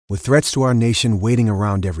With threats to our nation waiting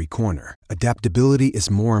around every corner, adaptability is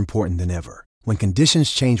more important than ever. When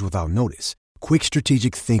conditions change without notice, quick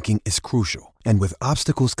strategic thinking is crucial. And with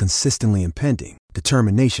obstacles consistently impending,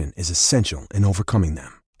 determination is essential in overcoming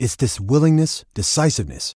them. It's this willingness,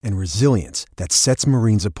 decisiveness, and resilience that sets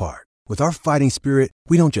Marines apart. With our fighting spirit,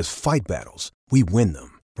 we don't just fight battles, we win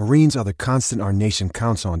them. Marines are the constant our nation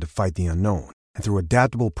counts on to fight the unknown. And through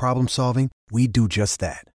adaptable problem solving, we do just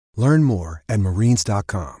that. Learn more at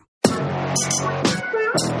marines.com.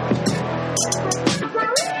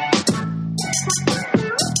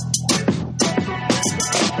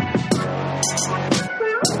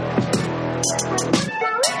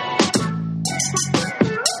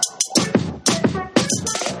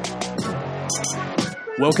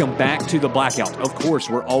 Welcome back to The Blackout. Of course,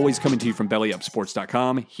 we're always coming to you from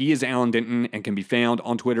BellyUpSports.com. He is Alan Denton and can be found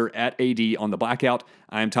on Twitter at AD on The Blackout.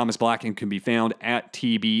 I am Thomas Black and can be found at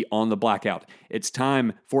TB on The Blackout. It's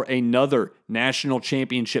time for another national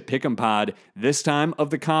championship pick'em pod, this time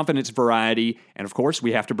of the confidence variety. And of course,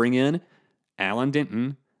 we have to bring in Alan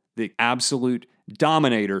Denton, the absolute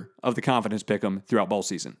dominator of the confidence pick'em throughout bowl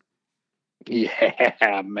season.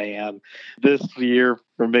 Yeah, man. This year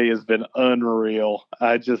for me has been unreal.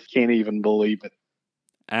 I just can't even believe it.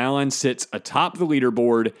 Alan sits atop the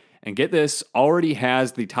leaderboard and get this, already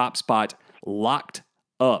has the top spot locked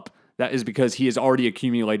up. That is because he has already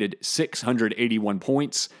accumulated 681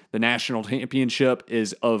 points. The national championship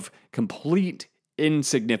is of complete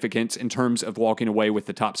insignificance in terms of walking away with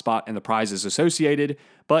the top spot and the prizes associated.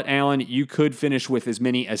 But Alan, you could finish with as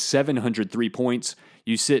many as 703 points.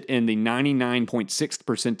 You sit in the 99.6th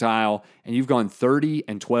percentile, and you've gone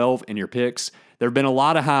 30-12 in your picks. There have been a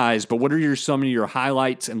lot of highs, but what are some of your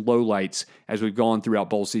highlights and lowlights as we've gone throughout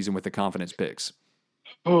bowl season with the confidence picks?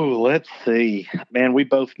 Oh, let's see. Man, we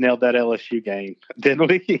both nailed that LSU game, didn't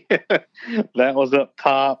we? That was up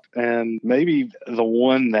top, and maybe the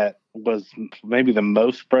one that was maybe the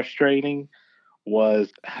most frustrating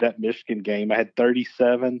was that Michigan game. I had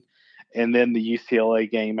 37, and then the UCLA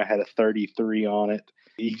game, I had a 33 on it.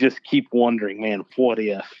 You just keep wondering, man, what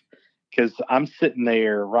if? Because I'm sitting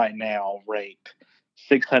there right now ranked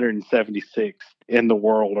 676 in the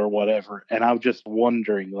world or whatever, and I'm just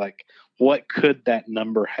wondering, like, what could that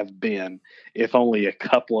number have been if only a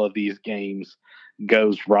couple of these games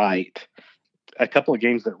goes right? A couple of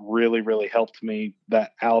games that really, really helped me,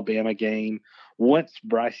 that Alabama game. Once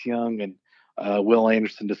Bryce Young and Will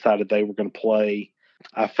Anderson decided they were going to play,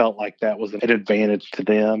 I felt like that was an advantage to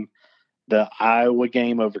them. The Iowa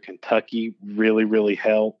game over Kentucky really, really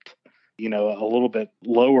helped. You know, a little bit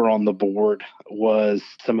lower on the board was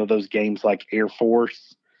some of those games like Air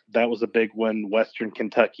Force. That was a big one. Western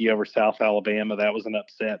Kentucky over South Alabama. That was an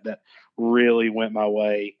upset that really went my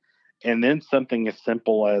way. And then something as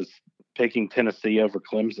simple as picking Tennessee over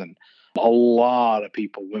Clemson. A lot of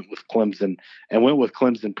people went with Clemson and went with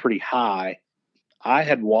Clemson pretty high. I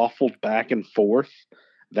had waffled back and forth.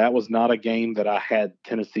 That was not a game that I had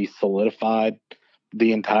Tennessee solidified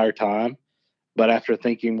the entire time. But after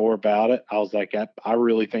thinking more about it, I was like, I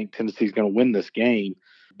really think Tennessee's going to win this game.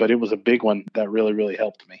 But it was a big one that really, really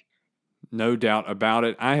helped me. No doubt about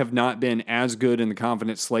it. I have not been as good in the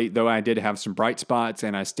confidence slate, though I did have some bright spots,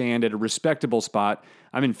 and I stand at a respectable spot.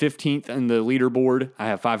 I'm in 15th in the leaderboard. I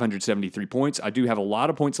have 573 points. I do have a lot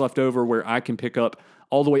of points left over where I can pick up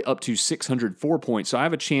all the way up to 604 points. So I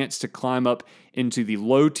have a chance to climb up into the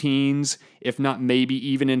low teens, if not maybe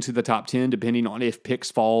even into the top 10, depending on if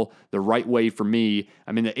picks fall the right way for me.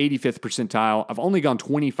 I'm in the 85th percentile. I've only gone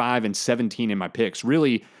 25-17 in my picks.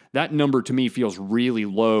 Really, that number to me feels really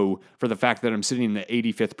low for the fact that I'm sitting in the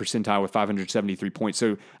 85th percentile with 573 points.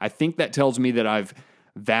 So I think that tells me that I've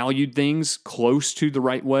valued things close to the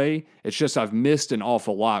right way. It's just I've missed an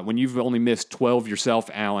awful lot. When you've only missed 12 yourself,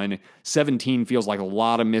 Alan, 17 feels like a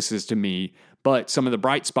lot of misses to me. But some of the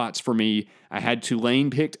bright spots for me, I had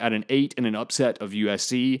Tulane picked at an 8 in an upset of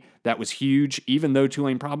USC. That was huge. Even though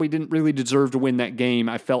Tulane probably didn't really deserve to win that game,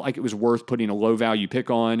 I felt like it was worth putting a low value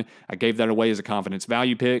pick on. I gave that away as a confidence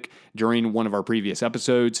value pick during one of our previous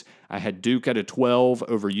episodes. I had Duke at a 12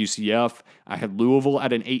 over UCF. I had Louisville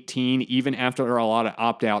at an 18. Even after a lot of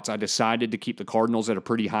opt-outs, I decided to keep the Cardinals at a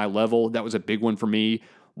pretty high level. That was a big one for me.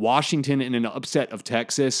 Washington in an upset of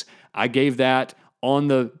Texas, I gave that on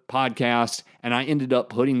the podcast, and I ended up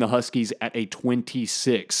putting the Huskies at a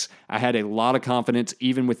 26. I had a lot of confidence,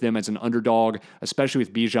 even with them as an underdog, especially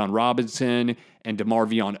with Bijan Robinson and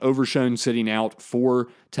DeMarvion Overshown sitting out for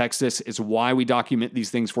Texas. It's why we document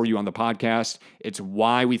these things for you on the podcast. It's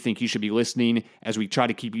why we think you should be listening as we try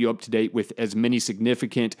to keep you up to date with as many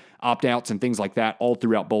significant opt-outs and things like that all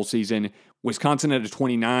throughout bowl season. Wisconsin at a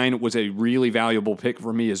 29 was a really valuable pick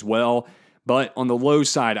for me as well. But on the low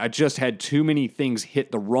side, I just had too many things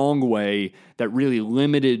hit the wrong way that really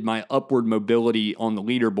limited my upward mobility on the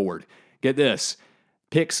leaderboard. Get this,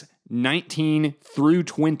 picks 19 through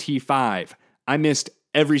 25. I missed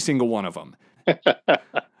every single one of them.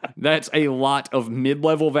 That's a lot of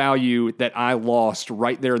mid-level value that I lost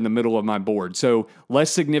right there in the middle of my board. So less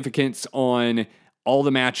significance on all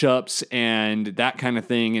the matchups and that kind of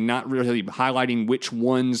thing, and not really highlighting which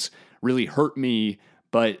ones really hurt me.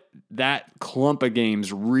 But that clump of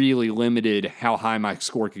games really limited how high my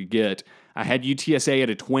score could get. I had UTSA at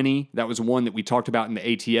a 20. That was one that we talked about in the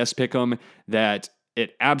ATS pick'em that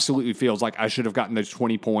it absolutely feels like I should have gotten those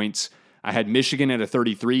 20 points. I had Michigan at a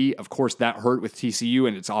 33. Of course, that hurt with TCU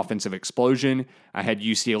and its offensive explosion. I had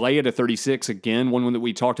UCLA at a 36. Again, one that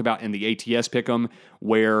we talked about in the ATS pick'em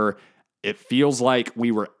where it feels like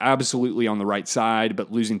we were absolutely on the right side,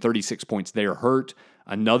 but losing 36 points there hurt.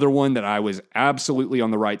 Another one that I was absolutely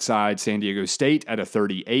on the right side, San Diego State at a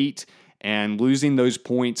 38, and losing those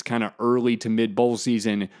points kind of early to mid-bowl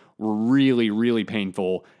season were really, really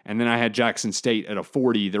painful. And then I had Jackson State at a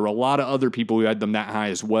 40. There were a lot of other people who had them that high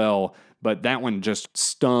as well, but that one just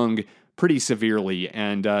stung pretty severely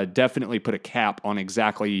and definitely put a cap on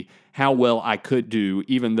exactly how well I could do,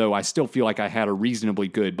 even though I still feel like I had a reasonably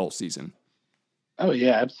good bowl season. Oh,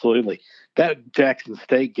 yeah, absolutely. That Jackson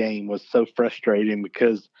State game was so frustrating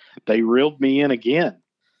because they reeled me in again.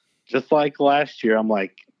 Just like last year, I'm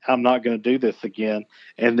like, I'm not going to do this again.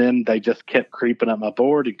 And then they just kept creeping up my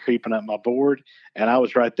board. And I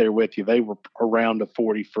was right there with you. They were around a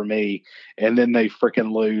 40 for me. And then they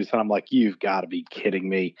freaking lose. And I'm like, you've got to be kidding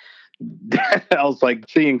me. I was like,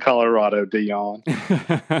 seeing Colorado, Dion.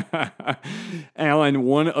 Alan,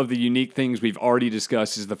 one of the unique things we've already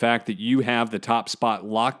discussed is the fact that you have the top spot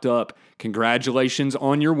locked up. Congratulations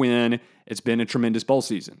on your win. It's been a tremendous bowl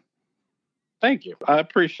season. Thank you. I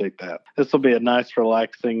appreciate that. This will be a nice,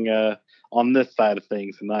 relaxing, on this side of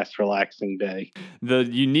things, a nice, relaxing day. The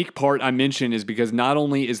unique part I mentioned is because not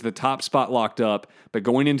only is the top spot locked up, but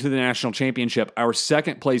going into the national championship, our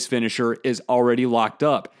second place finisher is already locked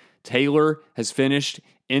up. Taylor has finished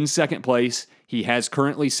in second place. He has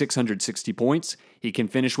currently 660 points. He can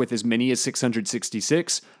finish with as many as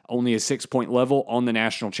 666, only a 6-point level on the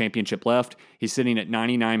national championship left. He's sitting at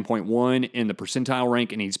 99.1 in the percentile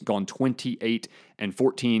rank, and he's gone 28 and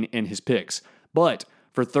 14 in his picks. But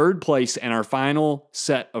for third place and our final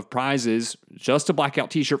set of prizes, just a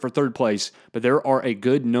blackout t-shirt for third place, but there are a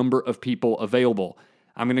good number of people available.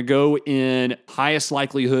 I'm going to go in highest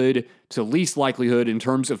likelihood to least likelihood in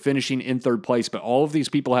terms of finishing in third place, but all of these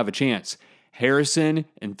people have a chance. Harrison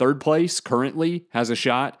in third place currently has a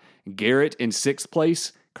shot. Garrett in sixth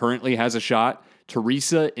place currently has a shot.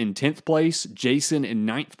 Teresa in 10th place, Jason in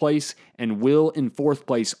 9th place, and Will in 4th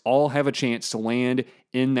place all have a chance to land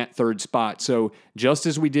in that third spot. So just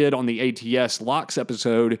as we did on the ATS Locks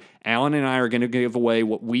episode, Alan and I are going to give away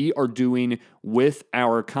what we are doing with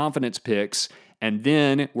our confidence picks. And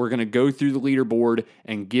then we're going to go through the leaderboard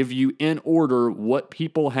and give you in order what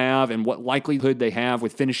people have and what likelihood they have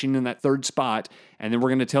with finishing in that third spot. And then we're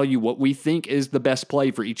going to tell you what we think is the best play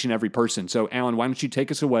for each and every person. So, Alan, why don't you take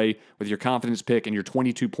us away with your confidence pick and your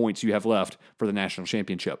 22 points you have left for the national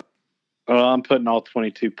championship? Well, I'm putting all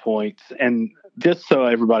 22 points. And just so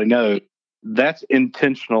everybody knows, that's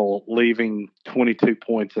intentional, leaving 22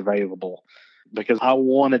 points available. Because I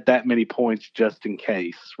wanted that many points just in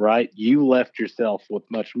case, right? You left yourself with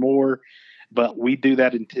much more, but we do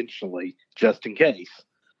that intentionally just in case.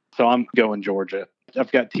 So I'm going Georgia. I've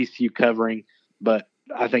got TCU covering, but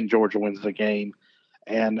I think Georgia wins the game.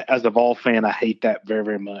 And as a Vol fan, I hate that very,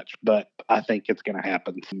 very much, but I think it's going to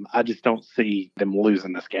happen. I just don't see them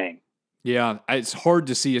losing this game. Yeah, it's hard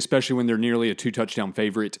to see, especially when they're nearly a 2-touchdown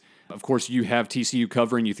favorite. Of course, you have TCU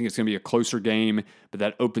covering. You think it's going to be a closer game, but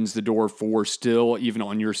that opens the door for still, even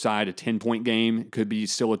on your side, a 10-point game. It could be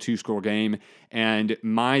still a 2-score game. And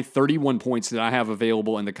my 31 points that I have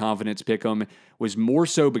available in the confidence pick'em was more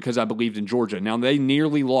so because I believed in Georgia. Now, they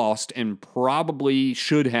nearly lost and probably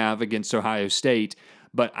should have against Ohio State.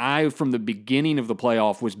 But I, from the beginning of the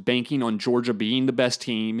playoff, was banking on Georgia being the best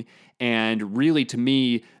team. And really, to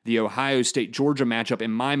me, the Ohio State-Georgia matchup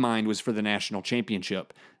in my mind was for the national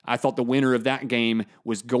championship. I thought the winner of that game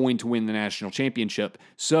was going to win the national championship.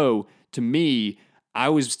 So, to me, I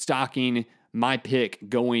was stocking my pick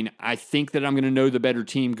going, I think that I'm going to know the better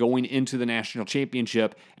team going into the national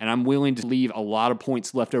championship, and I'm willing to leave a lot of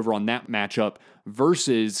points left over on that matchup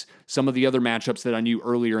versus some of the other matchups that I knew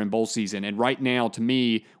earlier in bowl season. And right now, to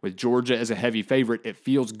me, with Georgia as a heavy favorite, it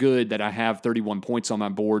feels good that I have 31 points on my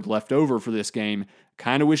board left over for this game.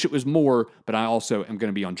 Kind of wish it was more, but I also am going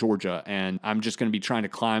to be on Georgia, and I'm just going to be trying to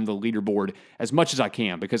climb the leaderboard as much as I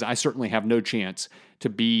can because I certainly have no chance to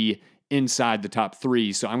be inside the top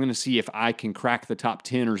 3. So I'm going to see if I can crack the top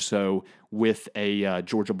 10 or so with a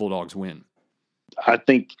Georgia Bulldogs win. I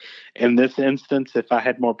think in this instance, if I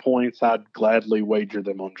had more points, I'd gladly wager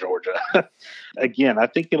them on Georgia. Again, I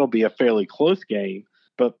think it'll be a fairly close game,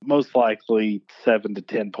 but most likely 7 to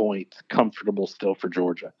 10 points comfortable still for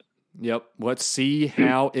Georgia. Yep. Let's see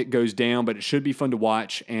how it goes down, but it should be fun to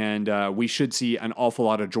watch, and we should see an awful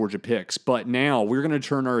lot of Georgia picks. But now we're going to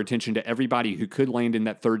turn our attention to everybody who could land in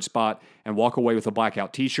that third spot and walk away with a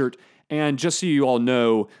blackout t-shirt. And just so you all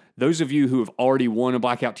know, those of you who have already won a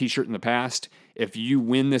blackout t-shirt in the past, if you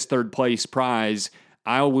win this third place prize,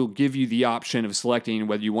 I will give you the option of selecting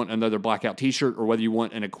whether you want another blackout t-shirt or whether you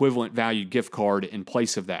want an equivalent value gift card in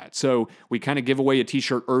place of that. So we kind of give away a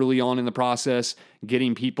t-shirt early on in the process,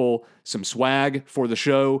 getting people some swag for the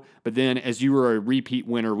show. But then as you are a repeat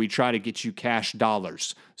winner, we try to get you cash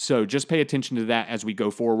dollars. So just pay attention to that as we go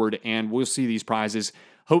forward, and we'll see these prizes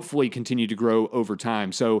hopefully continue to grow over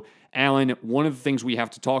time. So Alan, one of the things we have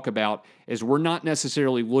to talk about is we're not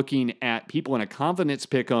necessarily looking at people in a confidence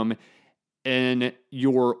pick'em in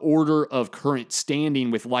your order of current standing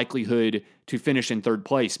with likelihood to finish in third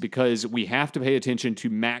place, because we have to pay attention to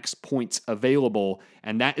max points available,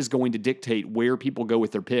 and that is going to dictate where people go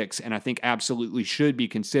with their picks, and I think absolutely should be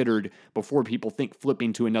considered before people think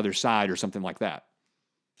flipping to another side or something like that.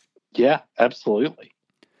 Yeah, absolutely.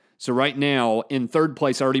 So right now, in third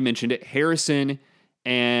place, I already mentioned it, Harrison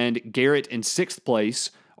and Garrett in sixth place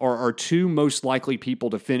are our two most likely people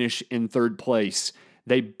to finish in third place.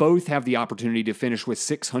 They both have the opportunity to finish with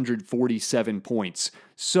 647 points.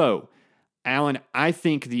 So, Alan, I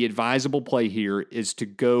think the advisable play here is to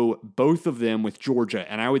go both of them with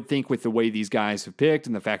Georgia. And I would think with the way these guys have picked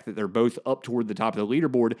and the fact that they're both up toward the top of the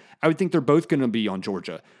leaderboard, I would think they're both going to be on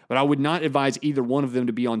Georgia. But I would not advise either one of them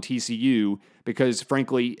to be on TCU because,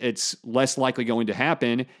 frankly, it's less likely going to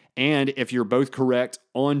happen. And if you're both correct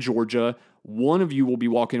on Georgia, one of you will be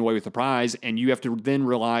walking away with the prize, and you have to then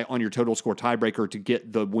rely on your total score tiebreaker to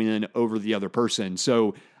get the win over the other person.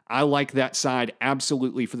 So I like that side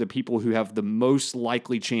absolutely for the people who have the most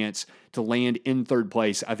likely chance to land in third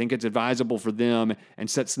place. I think it's advisable for them and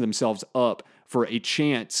sets themselves up for a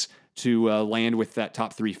chance to land with that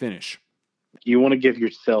top 3 finish. You want to give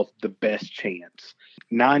yourself the best chance.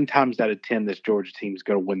 9 times out of 10, this Georgia team is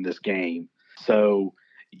going to win this game. So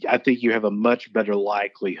I think you have a much better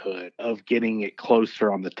likelihood of getting it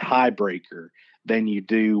closer on the tiebreaker than you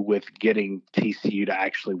do with getting TCU to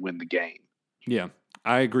actually win the game. Yeah,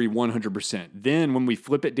 I agree 100%. Then when we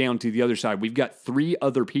flip it down to the other side, we've got 3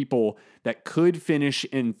 other people that could finish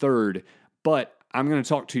in third, but I'm going to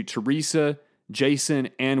talk to Teresa,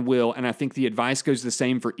 Jason, and Will, and I think the advice goes the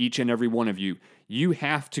same for each and every one of you. You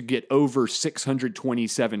have to get over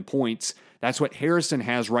 627 points. That's what Harrison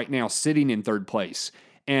has right now sitting in third place.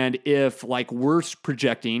 And if, like we're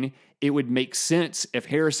projecting, it would make sense if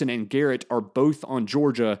Harrison and Garrett are both on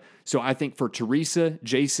Georgia. So I think for Teresa,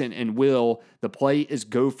 Jason, and Will, the play is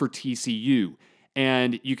go for TCU.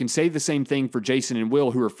 And you can say the same thing for Jason and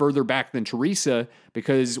Will, who are further back than Teresa,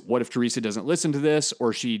 because what if Teresa doesn't listen to this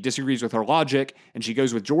or she disagrees with our logic and she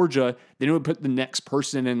goes with Georgia? Then it would put the next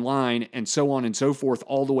person in line and so on and so forth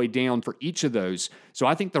all the way down for each of those. So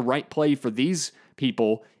I think the right play for these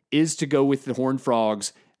people is to go with the Horned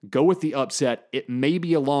Frogs, go with the upset. It may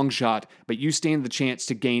be a long shot, but you stand the chance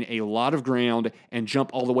to gain a lot of ground and jump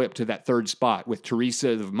all the way up to that third spot with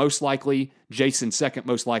Teresa the most likely, Jason second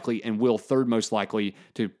most likely, and Will third most likely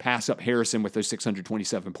to pass up Harrison with those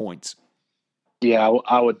 627 points. Yeah,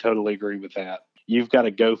 I would totally agree with that. You've got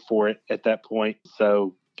to go for it at that point.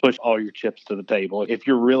 So push all your chips to the table if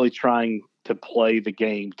you're really trying to play the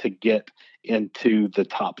game to get into the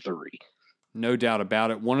top 3. No doubt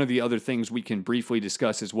about it. One of the other things we can briefly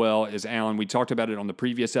discuss as well is, Alan, we talked about it on the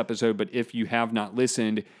previous episode, but if you have not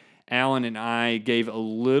listened, Alan and I gave a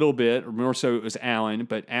little bit, or more so it was Alan,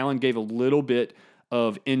 but Alan gave a little bit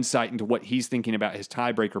of insight into what he's thinking about his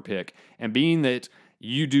tiebreaker pick. And being that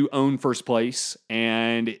you do own first place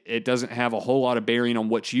and it doesn't have a whole lot of bearing on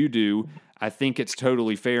what you do, I think it's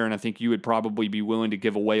totally fair, and I think you would probably be willing to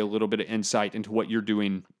give away a little bit of insight into what you're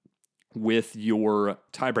doing with your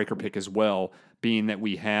tiebreaker pick as well, being that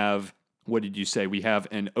we have, what did you say? We have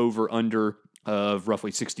an over-under of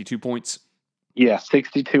roughly 62 points. Yeah,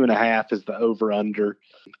 62.5 is the over-under.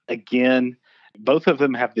 Again, both of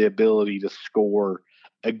them have the ability to score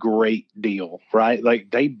a great deal, right?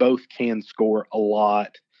 Like they both can score a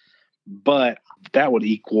lot, but that would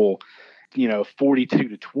equal,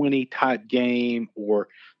 42-20 type game or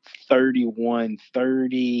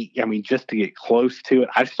 31-30. I mean, just to get close to it,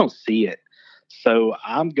 I just don't see it. So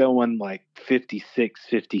I'm going like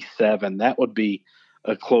 56-57. That would be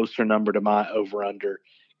a closer number to my over-under.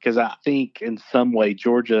 Because I think in some way,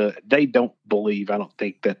 Georgia, I don't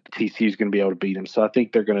think that TCU is going to be able to beat them. So I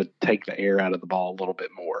think they're going to take the air out of the ball a little bit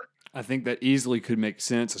more. I think that easily could make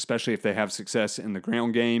sense, especially if they have success in the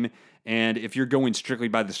ground game. And if you're going strictly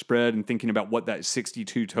by the spread and thinking about what that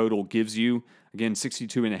 62 total gives you, again,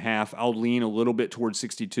 62.5, I'll lean a little bit towards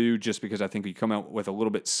 62 just because I think we come out with a little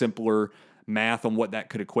bit simpler math on what that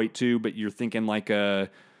could equate to. But you're thinking like a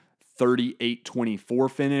 38-24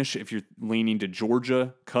 finish. If you're leaning to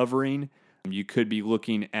Georgia covering, you could be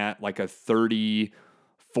looking at like a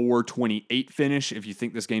 34-28 finish if you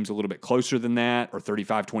think this game's a little bit closer than that, or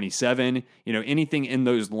 35-27. Anything in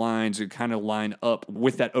those lines would kind of line up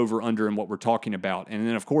with that over-under and what we're talking about. And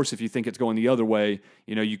then, of course, if you think it's going the other way,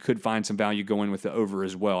 you could find some value going with the over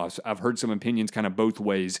as well. I've heard some opinions kind of both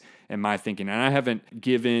ways in my thinking, and I haven't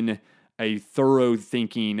given a thorough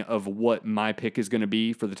thinking of what my pick is going to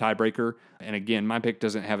be for the tiebreaker. And again, my pick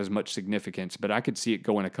doesn't have as much significance, but I could see it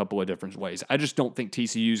going a couple of different ways. I just don't think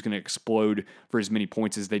TCU is going to explode for as many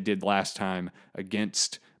points as they did last time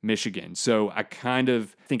against Michigan. So I kind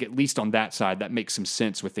of think, at least on that side, that makes some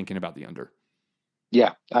sense with thinking about the under.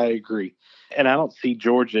 Yeah, I agree. And I don't see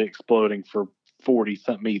Georgia exploding for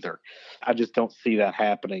 40-something either. I just don't see that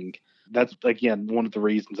happening. That's, again, one of the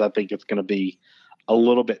reasons I think it's going to be a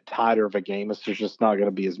little bit tighter of a game. There's just not going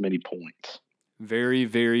to be as many points. Very,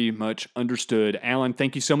 very much understood. Alan,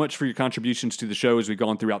 thank you so much for your contributions to the show as we've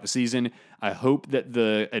gone throughout the season. I hope that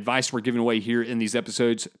the advice we're giving away here in these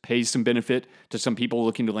episodes pays some benefit to some people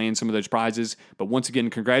looking to land some of those prizes. But once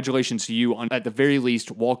again, congratulations to you on, at the very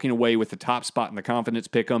least, walking away with the top spot in the Confidence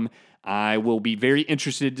Pick'em. I will be very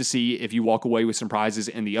interested to see if you walk away with some prizes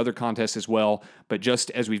in the other contests as well. But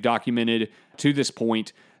just as we've documented to this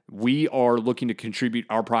point, we are looking to contribute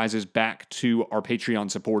our prizes back to our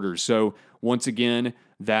Patreon supporters. So once again,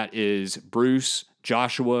 that is Bruce,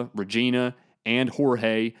 Joshua, Regina, and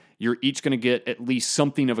Jorge. You're each going to get at least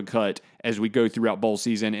something of a cut as we go throughout bowl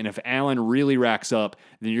season. And if Alan really racks up,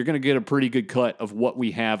 then you're going to get a pretty good cut of what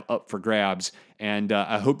we have up for grabs. And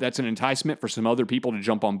I hope that's an enticement for some other people to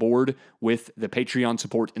jump on board with the Patreon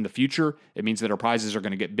support in the future. It means that our prizes are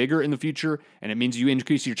going to get bigger in the future, and it means you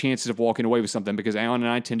increase your chances of walking away with something, because Alan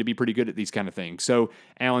and I tend to be pretty good at these kind of things. So,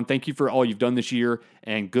 Alan, thank you for all you've done this year,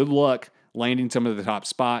 and good luck landing some of the top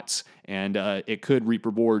spots, and it could reap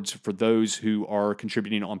rewards for those who are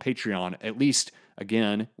contributing on Patreon, at least,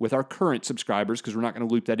 again, with our current subscribers, because we're not going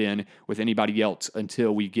to loop that in with anybody else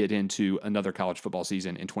until we get into another college football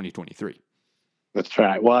season in 2023. That's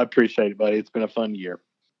right. Well, I appreciate it, buddy. It's been a fun year.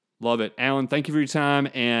 Love it. Alan, thank you for your time,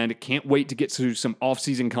 and can't wait to get to some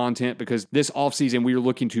off-season content, because this off-season we are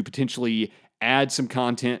looking to potentially add some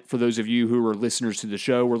content for those of you who are listeners to the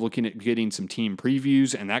show. We're looking at getting some team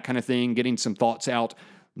previews and that kind of thing, getting some thoughts out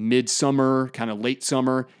mid-summer, kind of late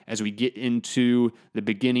summer, as we get into the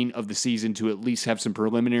beginning of the season, to at least have some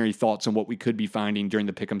preliminary thoughts on what we could be finding during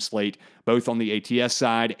the Pick'em slate, both on the ATS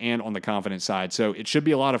side and on the Confidence side. So it should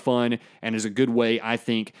be a lot of fun, and is a good way, I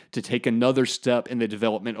think, to take another step in the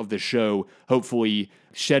development of the show, hopefully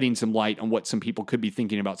shedding some light on what some people could be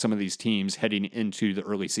thinking about some of these teams heading into the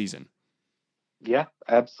early season. Yeah,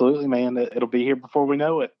 absolutely, man. It'll be here before we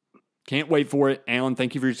know it. Can't wait for it. Alan,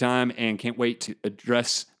 thank you for your time, and can't wait to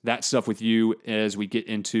address that stuff with you as we get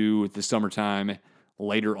into the summertime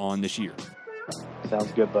later on this year.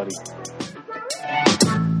 Sounds good, buddy.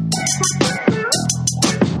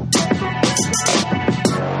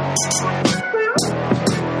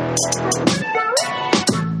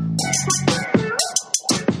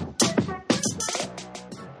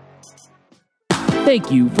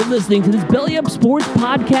 Thank you for listening to this Belly Up Sports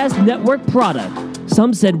Podcast Network product.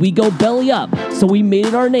 Some said we go belly up, so we made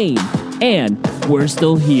it our name, and we're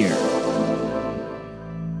still here.